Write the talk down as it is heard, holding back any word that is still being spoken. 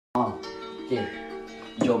Yeah.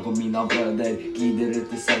 Jag och mina bröder glider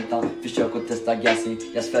ut i centan. Försök att testa gassing,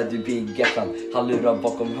 jag svär du blir gettan. Han lurar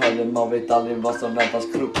bakom hörnen, man vet aldrig vad som väntas.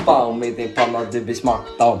 Kruppa och med din panna du blir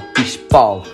smarta. Bish,